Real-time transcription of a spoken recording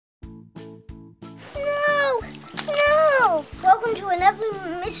to another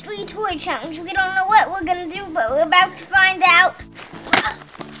mystery toy challenge. We don't know what we're gonna do, but we're about to find out.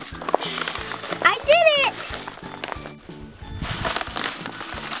 I did it!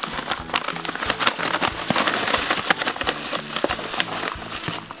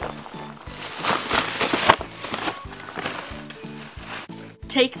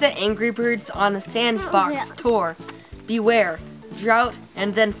 Take the Angry Birds on a sandbox tour. Beware, drought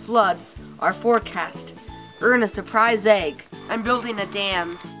and then floods are forecast. Earn a surprise egg. I'm building a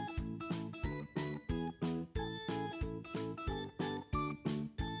dam.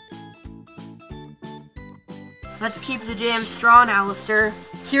 Let's keep the dam strong, Alistair.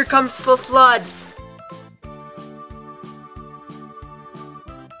 Here comes the floods.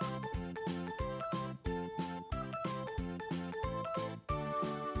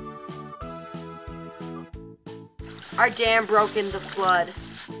 Our dam broke in the flood.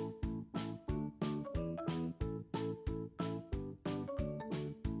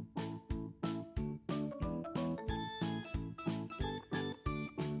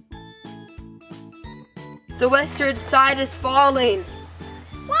 The western side is falling.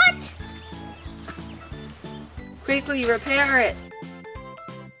 What? Quickly repair it.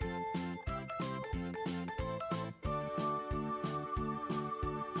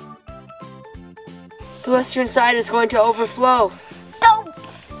 The western side is going to overflow. No!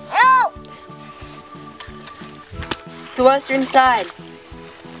 No! The western side.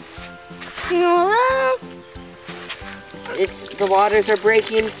 The waters are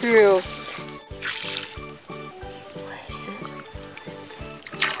breaking through. Where is it?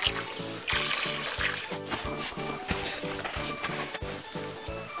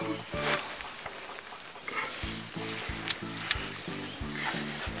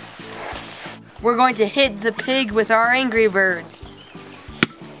 We're going to hit the pig with our Angry Birds.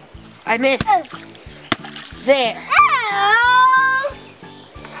 I missed. There. Ow!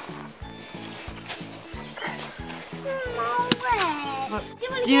 No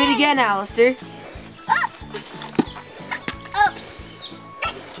way. Do it again, Alistair. Oops.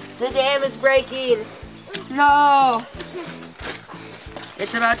 The dam is breaking. No.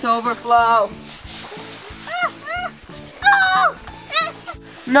 It's about to overflow.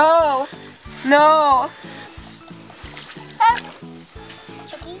 No. No.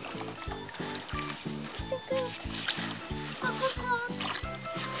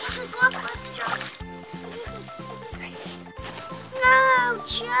 No,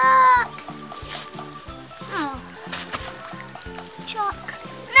 Chuck. Oh. Chuck.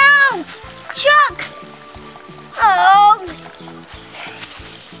 No, Chuck. Oh.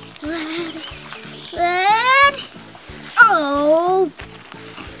 Red. Oh.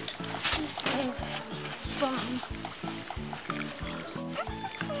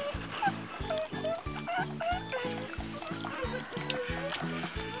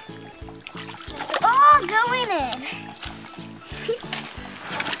 Oh, going in.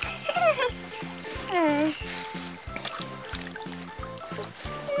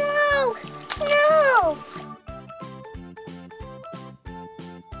 No, no.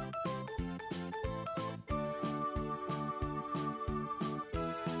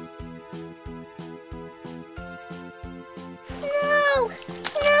 No,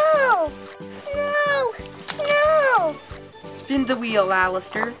 no, no, no. Spin the wheel,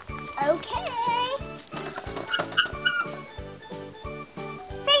 Alistair. Okay.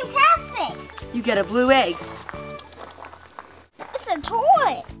 Fantastic. You get a blue egg. It's a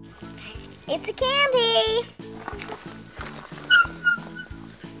toy. It's a candy.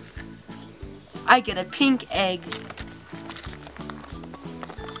 I get a pink egg.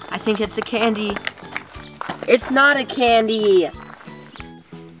 I think it's a candy. It's not a candy.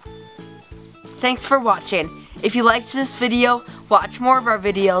 Thanks for watching. If you liked this video, watch more of our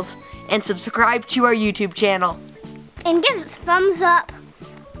videos and subscribe to our YouTube channel. And give us a thumbs up.